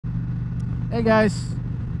Hey guys,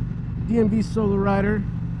 DMV SoloRider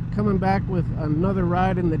coming back with another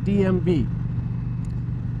ride in the DMV.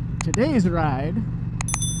 Today's ride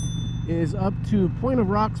is up to Point of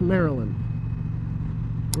Rocks, Maryland.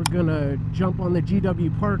 We're gonna jump on the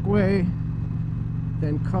GW Parkway,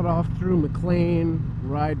 then cut off through McLean,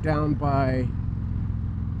 ride down by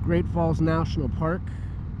Great Falls National Park,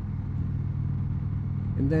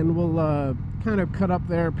 and then we'll kind of cut up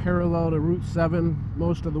there parallel to Route 7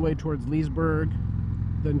 most of the way towards Leesburg,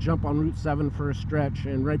 then jump on Route 7 for a stretch,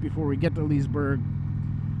 and right before we get to Leesburg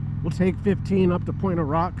we'll take 15 up to Point of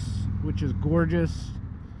Rocks, which is gorgeous.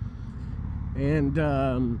 And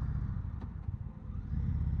then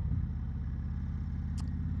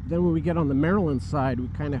when we get on the Maryland side, we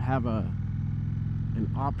kind of have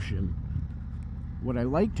an option. What I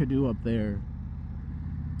like to do up there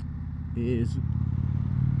is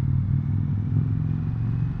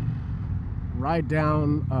ride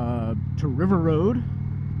down to River Road,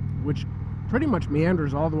 which pretty much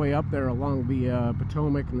meanders all the way up there along the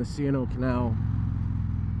Potomac and the C&O Canal.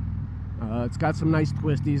 It's got some nice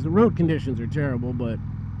twisties. The road conditions are terrible, but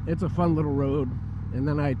it's a fun little road. And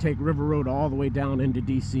then I take River Road all the way down into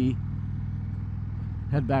DC,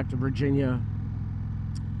 head back to Virginia.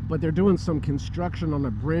 But they're doing some construction on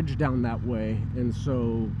a bridge down that way, and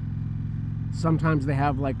so sometimes they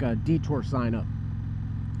have like a detour sign up.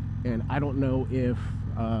 And I don't know if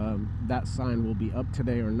that sign will be up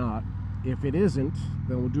today or not. If it isn't,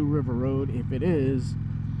 then we'll do River Road. If it is,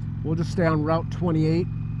 we'll just stay on Route 28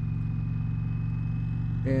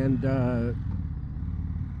 and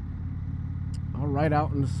I'll ride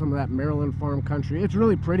out into some of that Maryland farm country. It's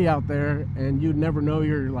really pretty out there, and you'd never know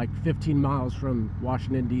you're like 15 miles from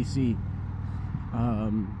Washington, D.C.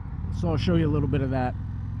 So I'll show you a little bit of that.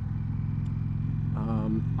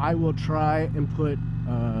 I will try and put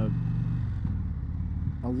a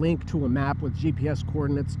link to a map with GPS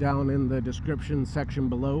coordinates down in the description section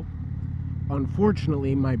below.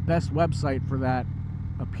 Unfortunately, my best website for that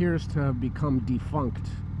appears to have become defunct,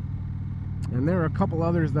 and there are a couple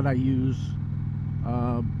others that I use,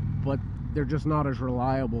 but they're just not as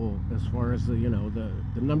reliable as far as the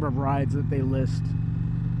number of rides that they list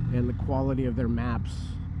and the quality of their maps.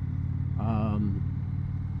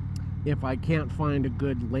 If I can't find a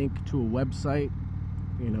good link to a website,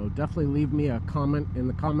 definitely leave me a comment in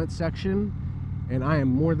the comment section, and I am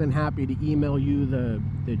more than happy to email you the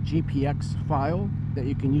GPX file that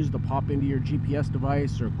you can use to pop into your GPS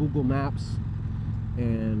device or Google Maps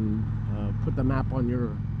and put the map on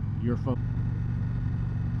your phone.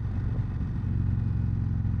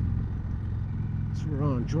 So we're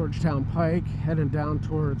on Georgetown Pike, heading down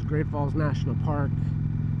towards Great Falls National Park.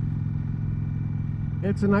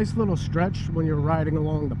 It's a nice little stretch when you're riding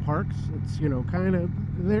along the parks. It's, kind of,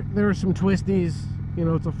 there are some twisties,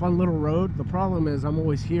 it's a fun little road. The problem is I'm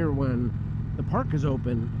always here when the park is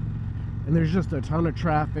open, and there's just a ton of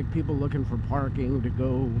traffic, people looking for parking to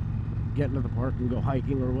go get into the park and go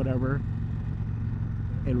hiking or whatever.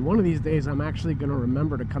 And one of these days I'm actually going to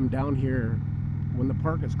remember to come down here when the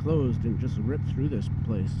park is closed and just rip through this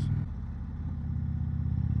place.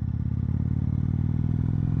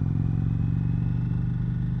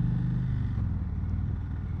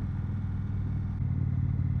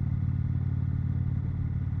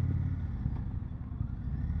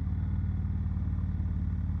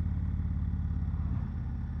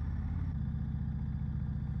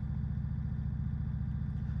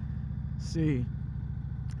 See,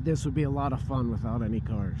 this would be a lot of fun without any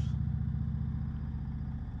cars.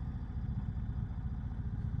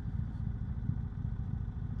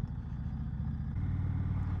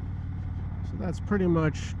 So that's pretty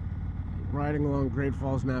much riding along Great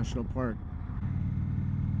Falls National Park.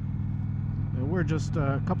 And we're just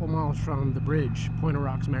a couple miles from the bridge, Point of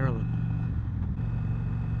Rocks, Maryland.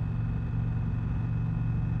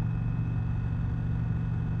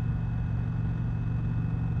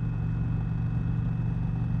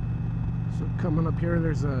 Coming up here,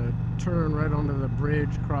 there's a turn right onto the bridge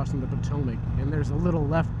crossing the Potomac, and there's a little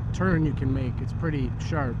left turn you can make. It's pretty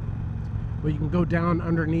sharp, but you can go down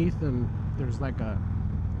underneath, and there's like a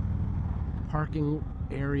parking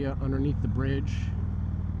area underneath the bridge.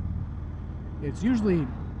 It's usually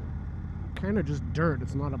kind of just dirt.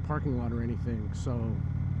 It's not a parking lot or anything, so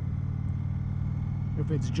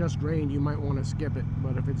if it's just rain you might want to skip it,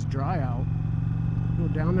 but if it's dry out, go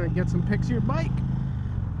down there and get some pics of your bike.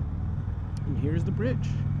 And here's the bridge.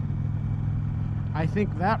 I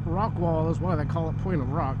think that rock wall is why they call it Point of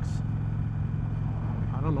Rocks.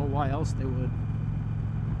 I don't know why else they would.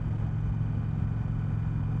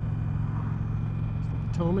 It's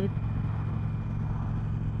the Potomac.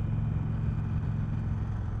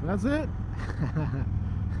 That's it.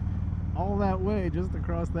 All that way just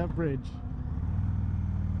across that bridge.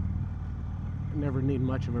 I never need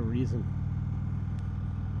much of a reason.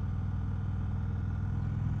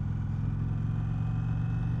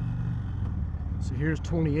 So here's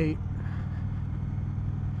 28,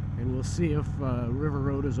 and we'll see if River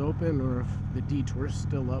Road is open or if the detour's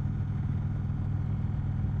still up.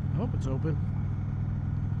 I hope it's open.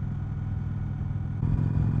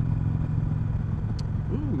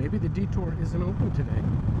 Ooh, maybe the detour isn't open today.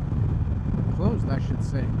 Closed, I should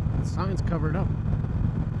say. The sign's covered up.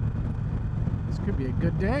 This could be a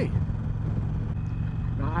good day.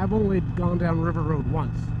 Now, I've only gone down River Road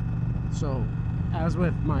once, so as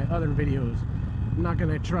with my other videos, I'm not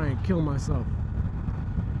going to try and kill myself.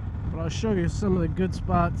 But I'll show you some of the good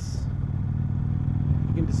spots.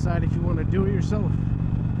 You can decide if you want to do it yourself.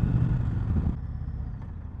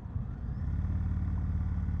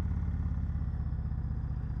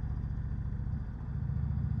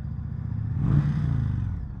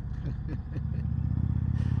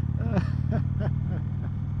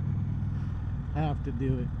 Have to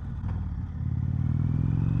do it.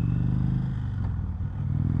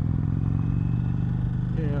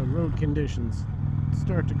 Yeah, road conditions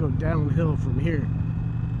start to go downhill from here.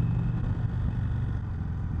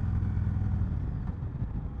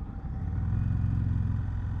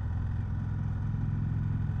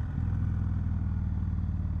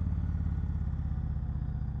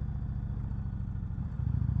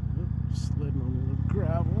 Sliding on a little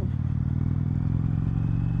gravel.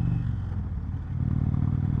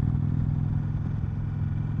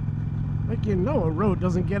 Like, you know, a road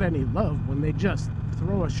doesn't get any love when they just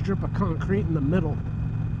throw a strip of concrete in the middle.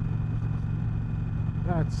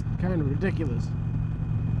 That's kind of ridiculous.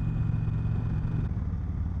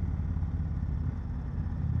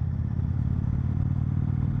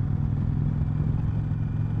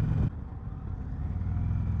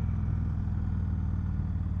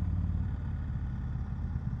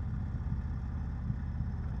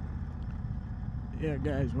 Yeah,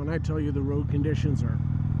 guys, when I tell you the road conditions are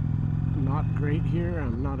not great here,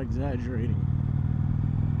 I'm not exaggerating.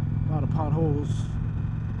 A lot of potholes,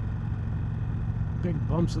 big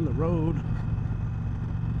bumps in the road.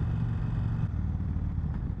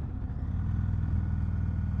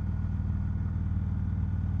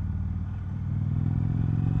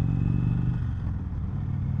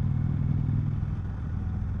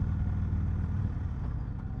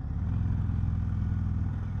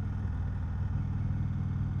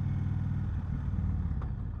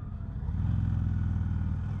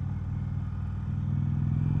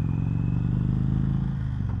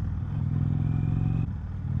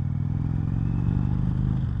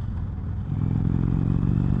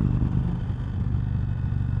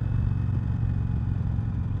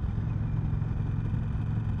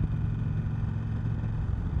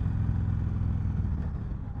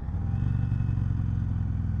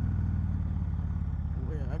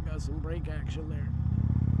 Some brake action there.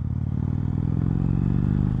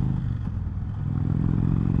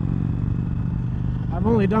 I've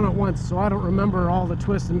only done it once, so I don't remember all the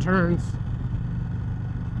twists and turns.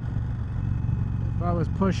 If I was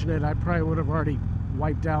pushing it, I probably would have already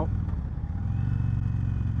wiped out.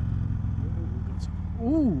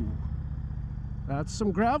 Ooh, that's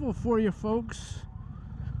some gravel for you, folks.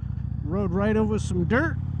 Rode right over some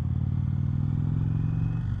dirt.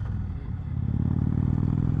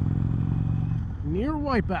 Near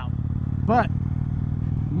wipeout, but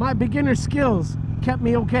my beginner skills kept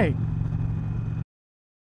me okay.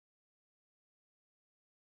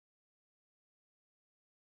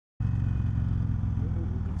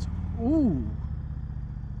 Ooh,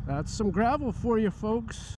 that's some gravel for you,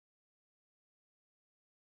 folks.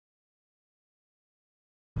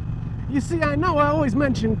 You see, I know I always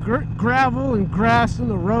mention gravel and grass in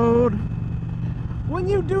the road. When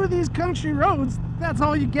you do these country roads, that's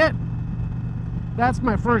all you get. That's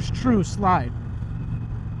my first true slide.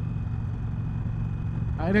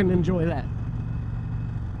 I didn't enjoy that.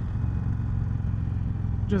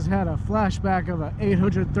 Just had a flashback of an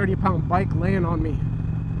 830-pound bike laying on me.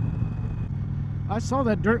 I saw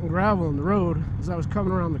that dirt and gravel in the road as I was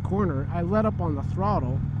coming around the corner. I let up on the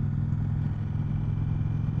throttle,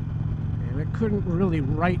 and it couldn't really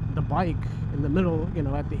right the bike in the middle, you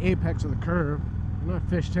know, at the apex of the curve. And I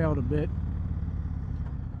fishtailed a bit.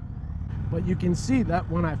 But you can see that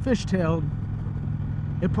when I fishtailed,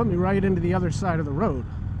 it put me right into the other side of the road.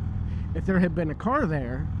 If there had been a car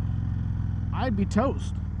there, I'd be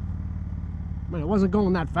toast. I mean, it wasn't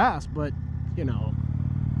going that fast, but, you know,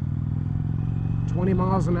 20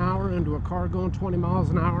 miles an hour into a car going 20 miles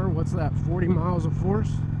an hour, what's that, 40 miles of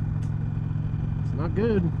force? It's not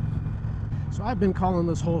good. So I've been calling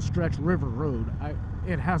this whole stretch River Road.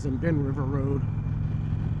 It hasn't been River Road.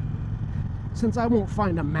 Since I won't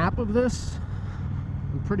find a map of this,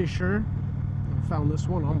 I'm pretty sure I found this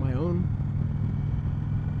one on my own.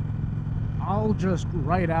 I'll just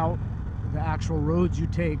write out the actual roads you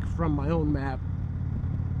take from my own map.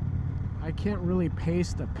 I can't really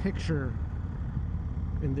paste a picture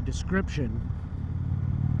in the description.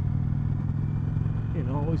 You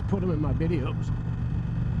know, always put them in my videos.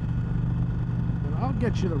 But I'll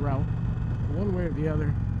get you the route, one way or the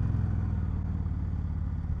other.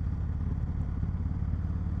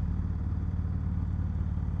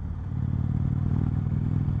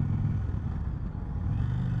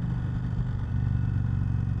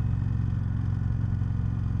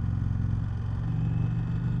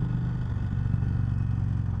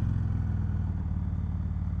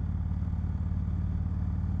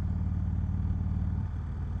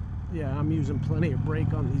 Yeah, I'm using plenty of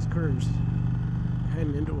brake on these curves,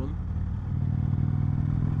 heading into them.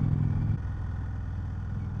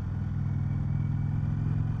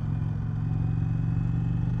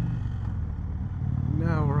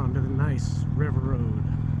 Now we're onto the nice river road.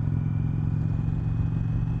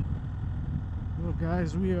 Well,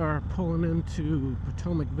 guys, we are pulling into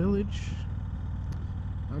Potomac Village.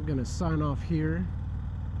 I'm gonna sign off here.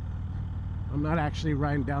 I'm not actually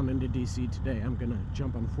riding down into DC today. I'm gonna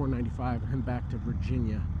jump on 495 and head back to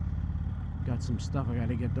Virginia. Got some stuff I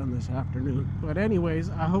gotta get done this afternoon. But anyways,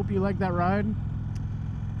 I hope you liked that ride.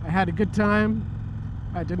 I had a good time.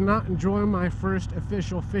 I did not enjoy my first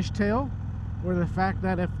official fishtail, or the fact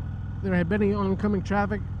that if there had been any oncoming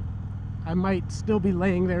traffic, I might still be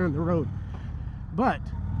laying there in the road. But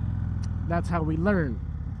that's how we learn.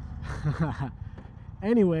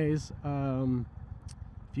 Anyways,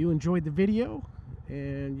 if you enjoyed the video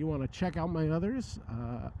and you want to check out my others,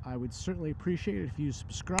 I would certainly appreciate it if you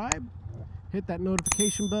subscribe, hit that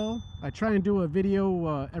notification bell. I try and do a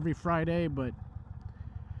video every Friday, but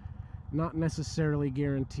not necessarily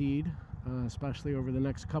guaranteed, especially over the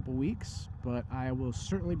next couple weeks, but I will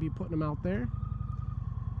certainly be putting them out there.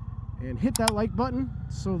 And hit that like button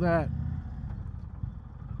so that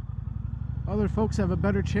other folks have a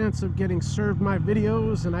better chance of getting served my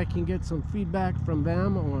videos, and I can get some feedback from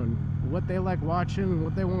them on what they like watching and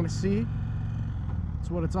what they want to see.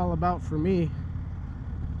 That's what it's all about for me.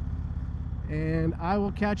 And I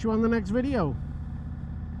will catch you on the next video.